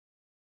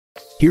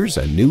Here's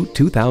a new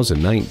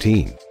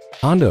 2019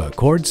 Honda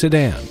Accord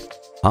sedan.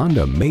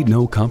 Honda made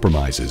no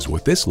compromises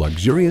with this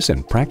luxurious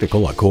and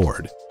practical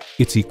Accord.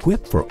 It's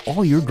equipped for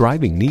all your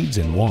driving needs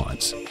and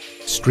wants.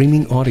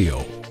 Streaming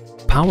audio,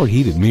 power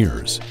heated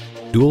mirrors,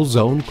 dual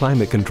zone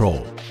climate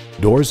control,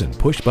 doors and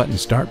push button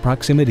start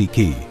proximity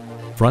key,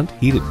 front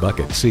heated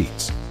bucket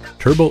seats,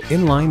 turbo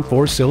inline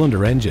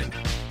 4-cylinder engine,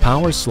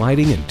 power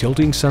sliding and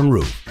tilting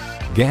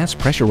sunroof, gas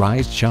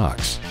pressurized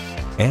shocks,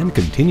 and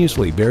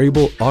continuously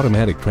variable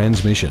automatic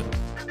transmission.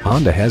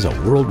 Honda has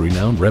a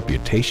world-renowned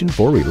reputation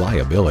for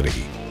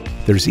reliability.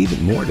 There's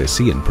even more to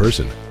see in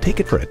person. Take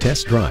it for a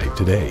test drive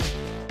today.